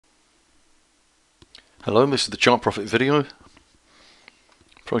Hello, this is the Chart Profit video.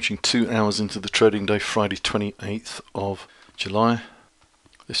 Approaching 2 hours into the trading day, Friday 28th of July.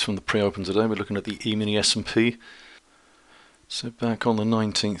 This from the pre-open today. We're looking at the E-mini S&P. So back on the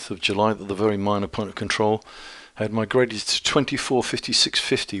 19th of July, at the very minor point of control, I had migrated to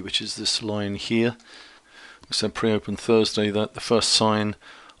 24.5650, which is this line here. We said pre-open Thursday that the first sign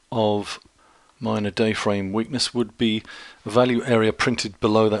of minor day frame weakness would be a value area printed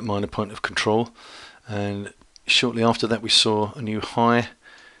below that minor point of control. And shortly after that we saw a new high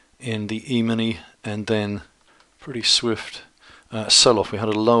in the E-mini and then pretty swift sell-off. We had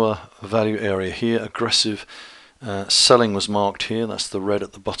a lower value area here. Aggressive selling was marked here. That's the red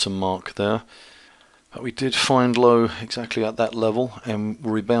at the bottom mark there. But we did find low exactly at that level and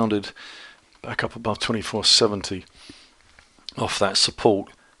rebounded back up above 24.70 off that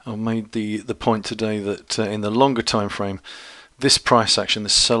support. I made the point today that in the longer time frame, this price action,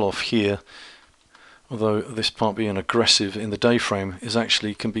 this sell-off here, although this part being aggressive in the day frame, is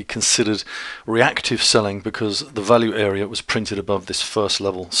actually can be considered reactive selling because the value area was printed above this first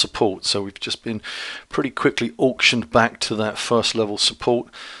level support. So we've just been pretty quickly auctioned back to that first level support.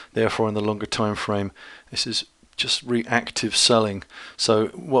 Therefore, in the longer time frame, this is just reactive selling. So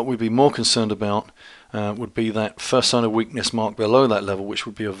what we'd be more concerned about would be that first sign of weakness marked below that level, which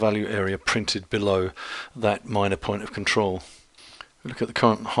would be a value area printed below that minor point of control. Look at the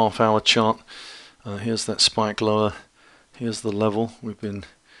current half-hour chart. Here's that spike lower, here's the level we've been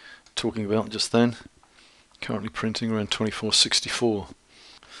talking about just then, currently printing around 24.64.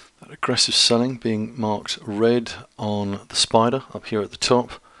 That aggressive selling being marked red on the spider up here at the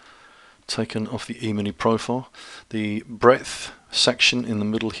top, taken off the E-mini profile. The breadth section in the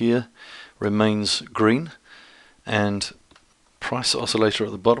middle here remains green, and price oscillator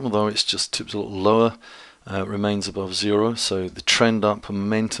at the bottom, although it's just tipped a little lower, remains above zero, so the trend up,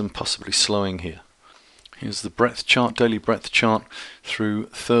 momentum possibly slowing here. Here's the breadth chart, daily breadth chart through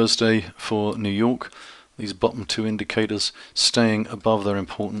Thursday for New York. These bottom two indicators staying above their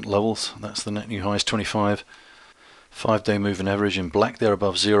important levels. That's the net new highs 25, 5-day moving average in black there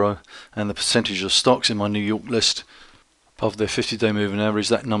above zero, and the percentage of stocks in my New York list above their 50-day moving average.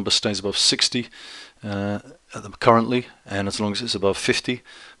 That number stays above 60 currently, and as long as it's above 50,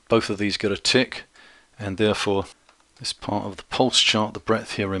 both of these get a tick, and therefore this part of the pulse chart, the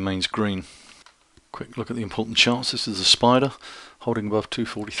breadth here, remains green. Quick look at the important charts. This is a spider holding above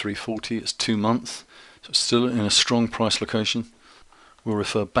 243.40. It's 2 months, so it's still in a strong price location. We'll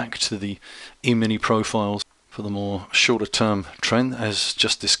refer back to the E-mini profiles for the more shorter term trend as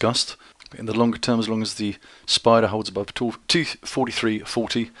just discussed. In the longer term, as long as the spider holds above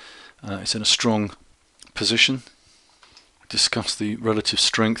 243.40, it's in a strong position. We discussed the relative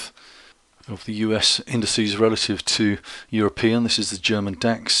strength of the US indices relative to European. This is the German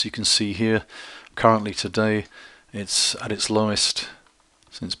DAX. You can see here currently today it's at its lowest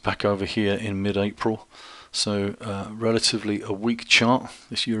since back over here in mid-April. So relatively a weak chart,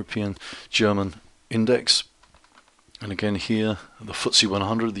 this European German index. And again here the FTSE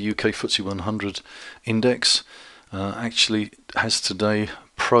 100, the UK FTSE 100 index actually has today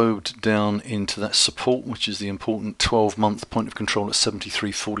probed down into that support, which is the important 12-month point of control at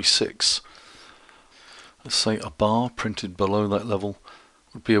 73.46. Let's say a bar printed below that level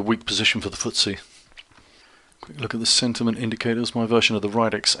would be a weak position for the FTSE. Quick look at the sentiment indicators, my version of the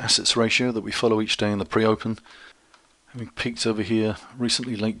RIDEX assets ratio that we follow each day in the pre-open. Having peaked over here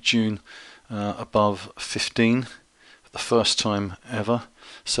recently, late June, above 15 for the first time ever.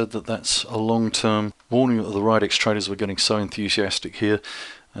 Said that that's a long-term warning that the RIDEX traders were getting so enthusiastic here.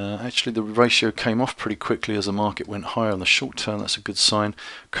 Actually the ratio came off pretty quickly as the market went higher in the short term. That's a good sign.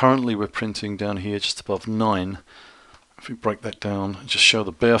 Currently we're printing down here just above 9. If we break that down and just show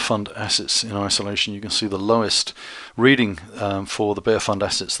the bear fund assets in isolation, you can see the lowest reading for the bear fund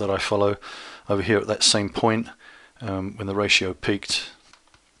assets that I follow over here at that same point when the ratio peaked.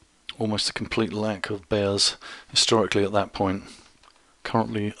 Almost a complete lack of bears historically at that point.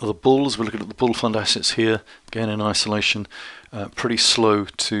 Currently the bulls, we're looking at the bull fund assets here, again in isolation, pretty slow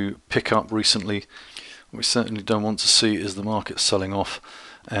to pick up recently. What we certainly don't want to see is the market selling off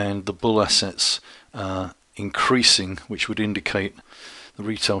and the bull assets increasing, which would indicate the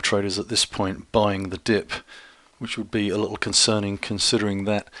retail traders at this point buying the dip, which would be a little concerning considering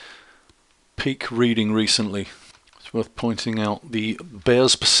that peak reading recently. It's worth pointing out the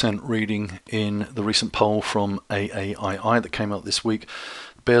bears percent reading in the recent poll from AAII that came out this week.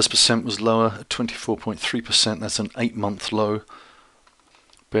 Bears percent was lower at 24.3%. That's an 8-month low.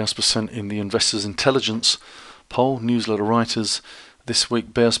 Bears percent in the Investors Intelligence poll, newsletter writers, this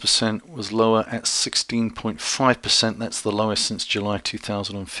week bears percent was lower at 16.5%. That's the lowest since July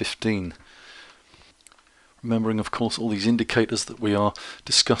 2015. Remembering, of course, all these indicators that we are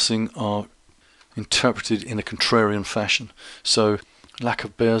discussing are interpreted in a contrarian fashion. So lack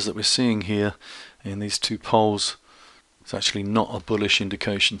of bears that we're seeing here in these two poles is actually not a bullish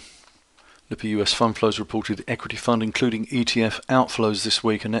indication. Lipper US fund flows reported equity fund, including ETF outflows this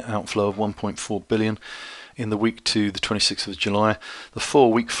week, a net outflow of 1.4 billion in the week to the 26th of July. The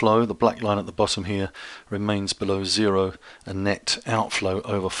 4-week flow, the black line at the bottom here, remains below zero, a net outflow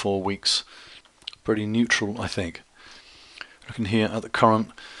over 4 weeks. Pretty neutral, I think. Looking here at the current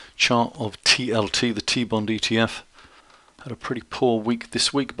chart of TLT, the T-bond ETF, had a pretty poor week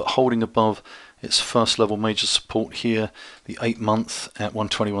this week, but holding above its first level major support here, the 8-month at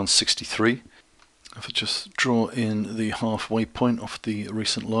 121.63. If I just draw in the halfway point off the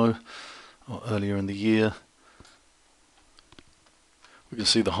recent low or earlier in the year, we can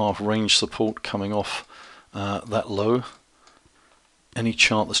see the half range support coming off that low. Any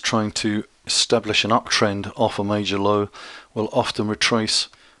chart that's trying to establish an uptrend off a major low will often retrace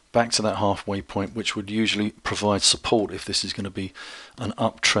back to that halfway point, which would usually provide support if this is going to be an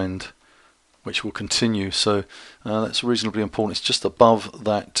uptrend which will continue. So that's reasonably important. It's just above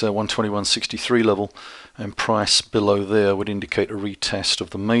that 121.63 level, and price below there would indicate a retest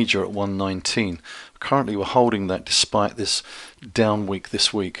of the major at 119. Currently we're holding that despite this down week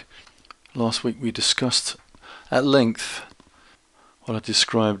this week. Last week we discussed at length what I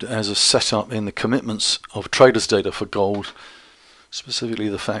described as a setup in the commitments of traders data for gold, specifically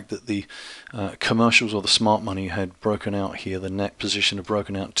the fact that the commercials or the smart money had broken out here. The net position had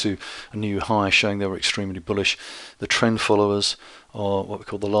broken out to a new high, showing they were extremely bullish. The trend followers, or what we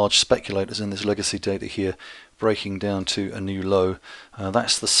call the large speculators in this legacy data here, breaking down to a new low.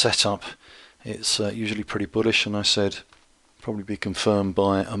 That's the setup. It's usually pretty bullish, and I said probably be confirmed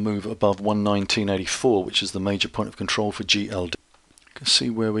by a move above 119.84, which is the major point of control for GLD. You can see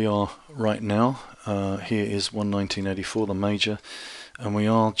where we are right now. Here is 119.84, the major, and we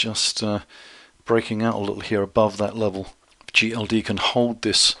are just breaking out a little here above that level. If GLD can hold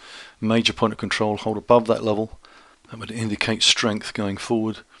this major point of control, hold above that level, that would indicate strength going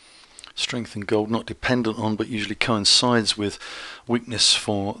forward. Strength in gold, not dependent on, but usually coincides with weakness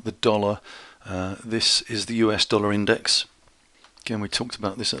for the dollar. This is the US dollar index. Again, we talked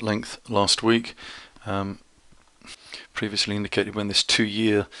about this at length last week. Previously indicated when this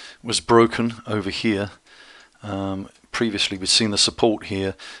 2-year was broken over here. Previously we'd seen the support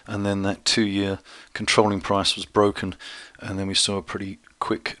here, and then that 2-year controlling price was broken, and then we saw a pretty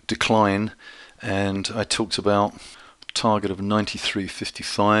quick decline, and I talked about a target of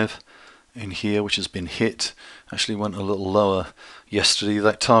 93.55 in here, which has been hit. Actually went a little lower yesterday.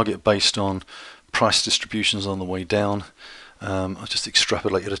 That target based on price distributions on the way down. I just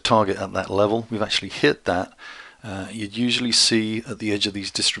extrapolated a target at that level. We've actually hit that. You'd usually see at the edge of these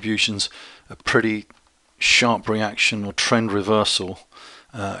distributions a pretty sharp reaction or trend reversal.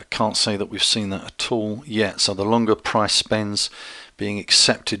 Can't say that we've seen that at all yet. So the longer price spends being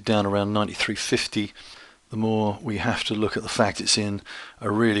accepted down around 93.50, the more we have to look at the fact it's in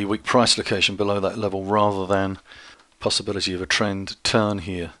a really weak price location below that level, rather than possibility of a trend turn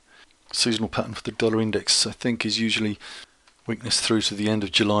here. Seasonal pattern for the dollar index, I think, is usually weakness through to the end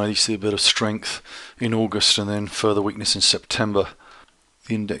of July. You see a bit of strength in August, and then further weakness in September.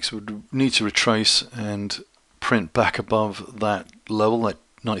 The index would need to retrace and print back above that level at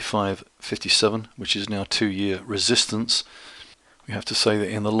 95.57, which is now 2-year resistance. We have to say that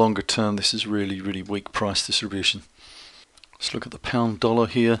in the longer term this is really weak price distribution. Let's look at the pound dollar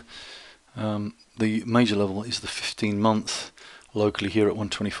here. The major level is the 15-month, locally here at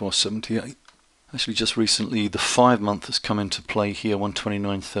 124.78. Actually just recently the 5-month has come into play here,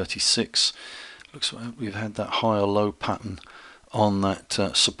 129.36. Looks like we've had that higher low pattern on that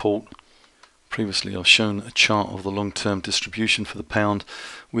support. Previously I've shown a chart of the long-term distribution for the pound,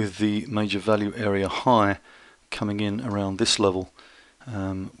 with the major value area high coming in around this level,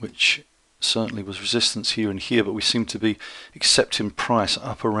 which certainly was resistance here and here, but we seem to be accepting price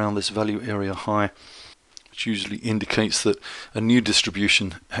up around this value area high, which usually indicates that a new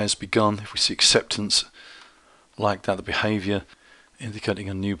distribution has begun. If we see acceptance like that, the behavior indicating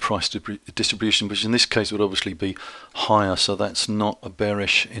a new price distribution, which in this case would obviously be higher, so that's not a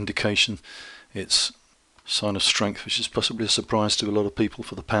bearish indication. It's a sign of strength, which is possibly a surprise to a lot of people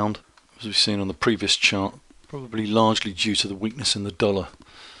for the pound, as we've seen on the previous chart, probably largely due to the weakness in the dollar.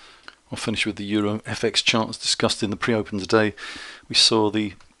 I'll finish with the Euro FX chart as discussed in the pre-open today. We saw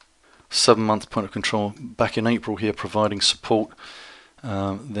the 7-month point of control back in April here providing support.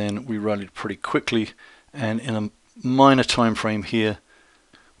 Then we rallied pretty quickly, and in a minor time frame here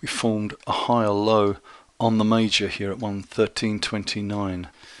we formed a higher low on the major here at 113.29,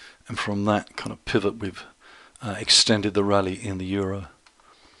 and from that kind of pivot we've extended the rally in the euro.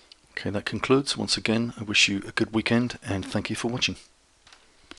 Okay, that concludes. Once again, I wish you a good weekend and thank you for watching.